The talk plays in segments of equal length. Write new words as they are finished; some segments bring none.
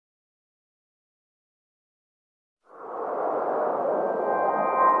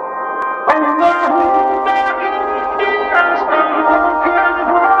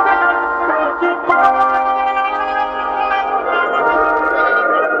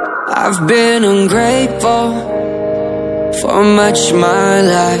I've been ungrateful for much my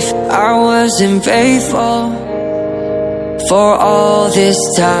life. I wasn't faithful for all this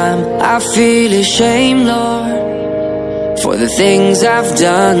time. I feel ashamed, Lord, for the things I've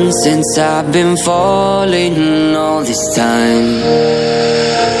done since I've been falling all this time.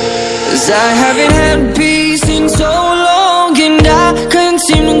 'Cause I haven't had peace in so long, and I couldn't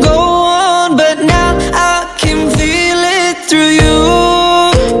seem to go on, but now I can feel it through you.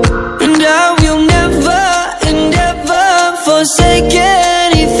 And I will never and ever forsake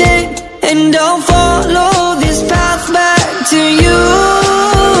anything, and I'll follow this path back to you.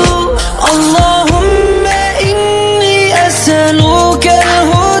 Allahumma inni as'aluka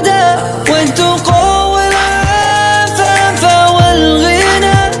al-huda wal-tuqa wal-afafa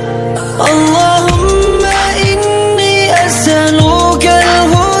wal-ghina. Allahumma inni as'aluka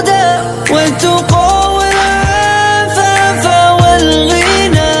al-huda wal-tuqa wal-afafa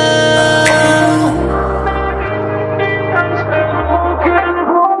wal-ghina.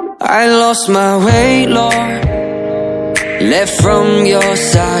 I lost my way, Lord, left from your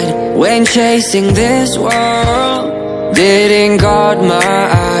side when chasing this world. Didn't guard my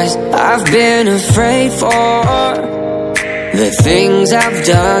eyes. I've been afraid for the things I've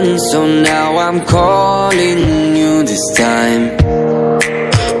done, so now I'm calling you this time.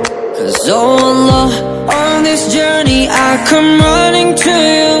 'Cause oh Allah, on this journey I come running to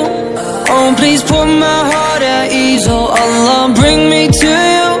you. Oh, please put my heart at ease. Oh Allah, bring me to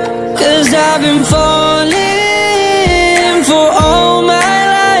you. 'Cause I've been falling for all my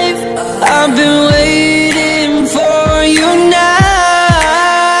life. I've been waiting for you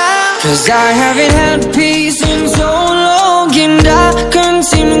now. 'Cause I haven't had peace in so long, and I couldn't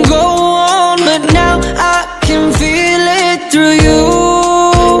seem to go on, but now I can feel it through you.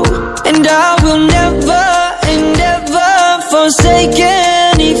 And I will never and ever forsake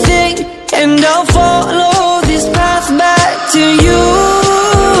anything, and I'll follow this path back to you.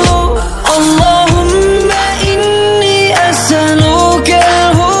 Allahumma inni as'aluka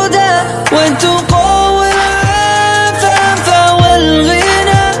al-huda wal-tuqa wal-afafa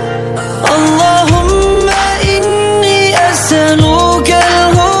wal-ghina. Allahumma inni as'aluka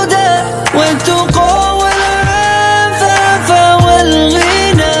al-huda wal-tuqa wal-afafa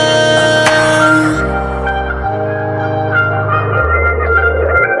wal-ghina.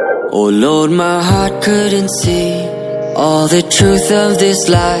 Oh Lord, my heart couldn't see all the truth of this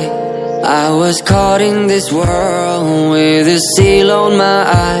life. I was caught in this world with a seal on my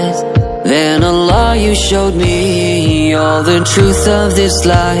eyes. Then Allah, you showed me all the truth of this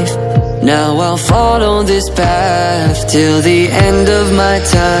life. Now I'll follow this path till the end of my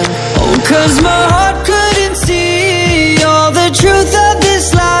time. Oh, 'cause my heart couldn't see all the truth of this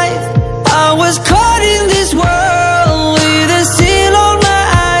life. I was caught in this world with a seal on my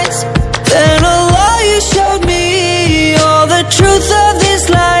eyes. Then Allah, you showed me all the truth of this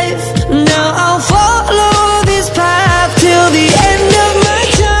life. Now I'll follow this path till the end of my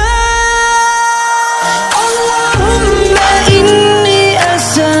time. Allahumma inni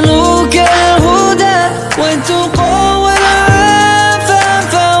as'aluka al-huda wal-tuqa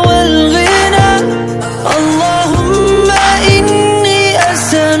wal-afafa wal-ghina. Allahumma inni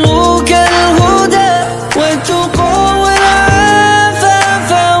as'aluka al-huda wal-tuqa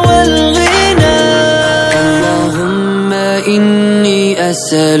wal-afafa wal-ghina. Allahumma inni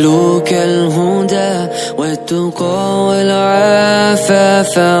as'aluka al-huda wal-tuqa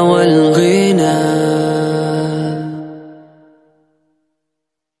wal-afafa wal-ghina.